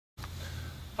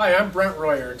Hi, I'm Brent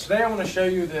Royer. Today I want to show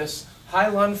you this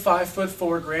Hailun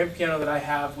 5'4" grand piano that I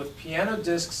have with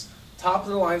PianoDisc's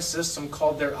top-of-the-line system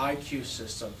called their IQ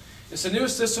system. It's the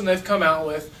newest system they've come out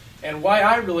with, and why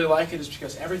I really like it is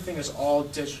because everything is all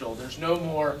digital. There's no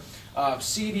more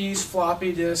CDs,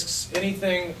 floppy disks,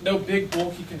 anything, no big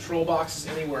bulky control boxes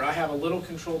anywhere. I have a little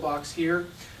control box here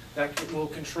that will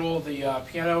control the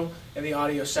piano and the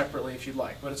audio separately if you'd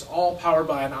like, but it's all powered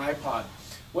by an iPod.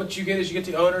 What you get is you get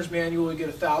the owner's manual, you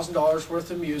get $1,000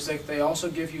 worth of music. They also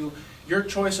give you your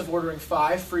choice of ordering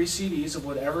 5 free CDs of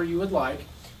whatever you would like.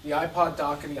 The iPod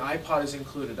dock and the iPod is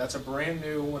included. That's a brand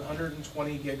new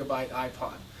 120 gigabyte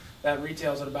iPod. That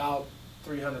retails at about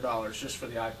 $300 just for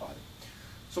the iPod.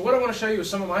 So what I want to show you is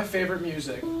some of my favorite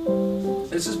music.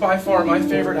 This is by far my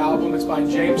favorite album. It's by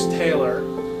James Taylor.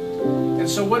 And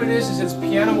so what it is it's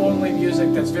piano-only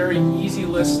music that's very easy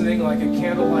listening, like a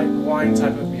candlelight wine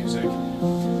type of music.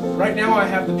 Right now I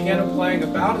have the piano playing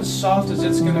about as soft as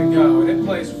it's going to go, and it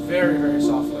plays very, very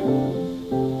softly.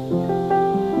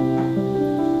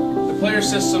 The player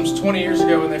systems 20 years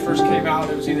ago when they first came out,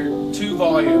 it was either 2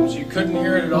 volumes. You couldn't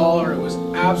hear it at all, or it was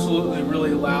absolutely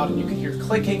really loud, and you could hear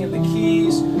clicking in the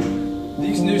keys.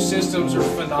 These new systems are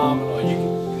phenomenal.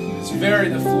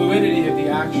 The fluidity of the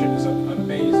action is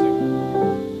amazing.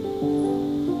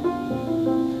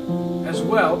 As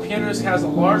well, PianoDisc has a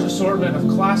large assortment of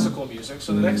classical music,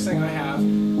 so the next thing I have,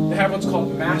 they have what's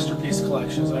called masterpiece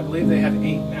collections, and I believe they have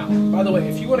 8 now. By the way,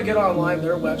 if you want to get online,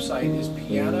 their website is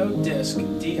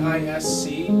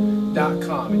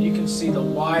PianoDisc.com, and you can see the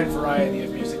wide variety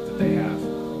of music that they have.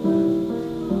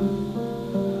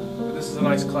 But this is a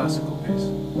nice classical piece.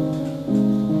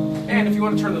 And if you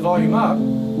want to turn the volume up,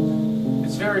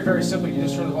 it's very, very simple. You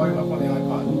just turn the volume up on the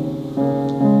iPod.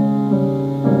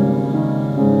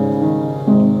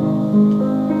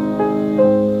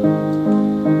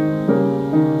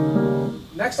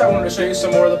 Next, I wanted to show you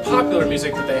some more of the popular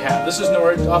music that they have. This is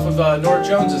off of Norah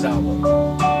Jones's album.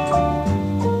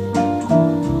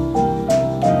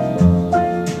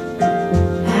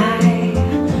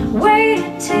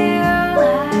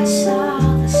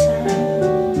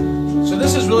 So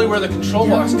this is really where the control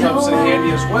box comes in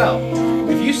handy as well.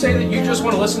 If you say that you just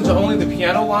want to listen to only the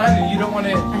piano line and you don't want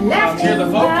to hear the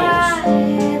vocals,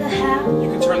 you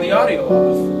can turn the audio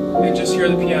off and just hear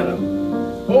the piano.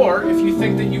 Or if you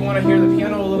think that you want to hear the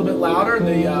piano a little bit louder and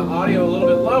the audio a little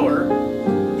bit lower,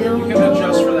 you can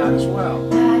adjust for that as well.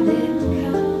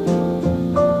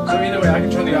 So either way, I can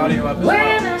turn the audio up as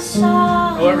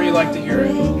well, however you like to hear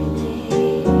it.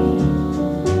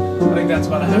 I think that's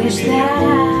about a happy medium.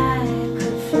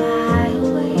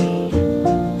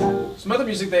 Some other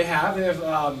music they have,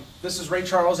 this is Ray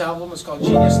Charles' album. It's called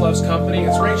Genius Loves Company.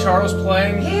 It's Ray Charles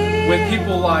playing with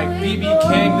people like B.B.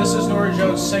 King. This is Norah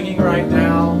Jones singing right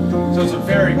now. So it's a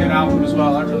very good album as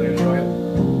well. I really enjoy it.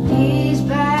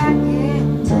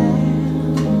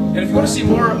 And if you want to see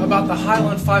more about the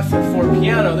Hailun 5'4"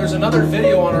 piano, there's another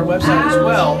video on our website as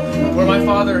well, where my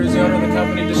father, who's the owner of the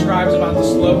company, describes about the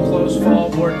slow, close, fall,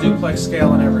 board, duplex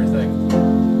scale and everything.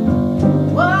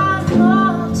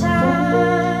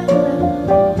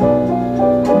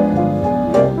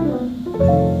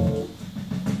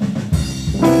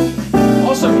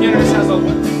 Also, PianoDisc has a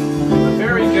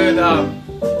very good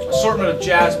assortment of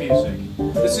jazz music.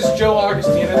 This is Joe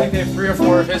Augustine. I think they have 3 or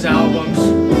 4 of his albums.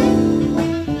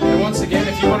 And once again,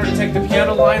 if you wanted to take the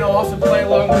piano line off and play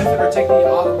along with it, or take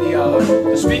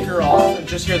the speaker off and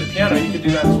just hear the piano, you could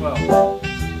do that as well.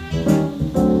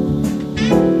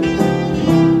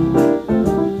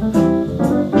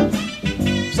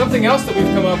 Something else that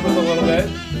we've come up with a little bit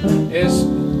is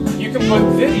you can put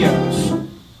videos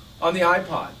on the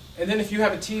iPod. And then if you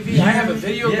have a TV, I have a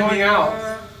video going out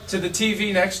to the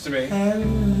TV next to me.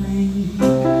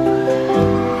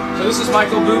 So this is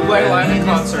Michael Bublé live in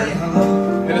concert.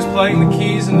 It is playing the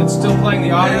keys and it's still playing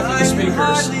the audio through the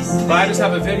speakers. But I just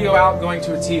have a video out going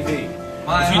to a TV.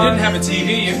 If you didn't have a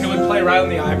TV, it would play right on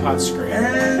the iPod screen.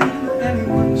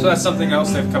 So that's something else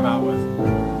they've come out with.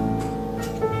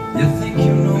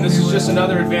 And this is just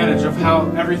another advantage of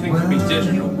how everything can be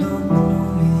digital.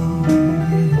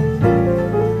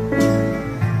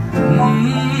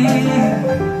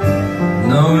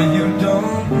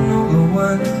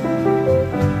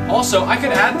 Also, I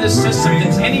could add this system to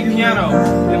any piano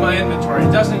in my inventory.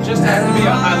 It doesn't just have to be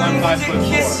a Hailun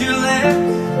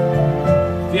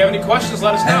 5'4". If you have any questions,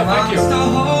 let us know. Thank you.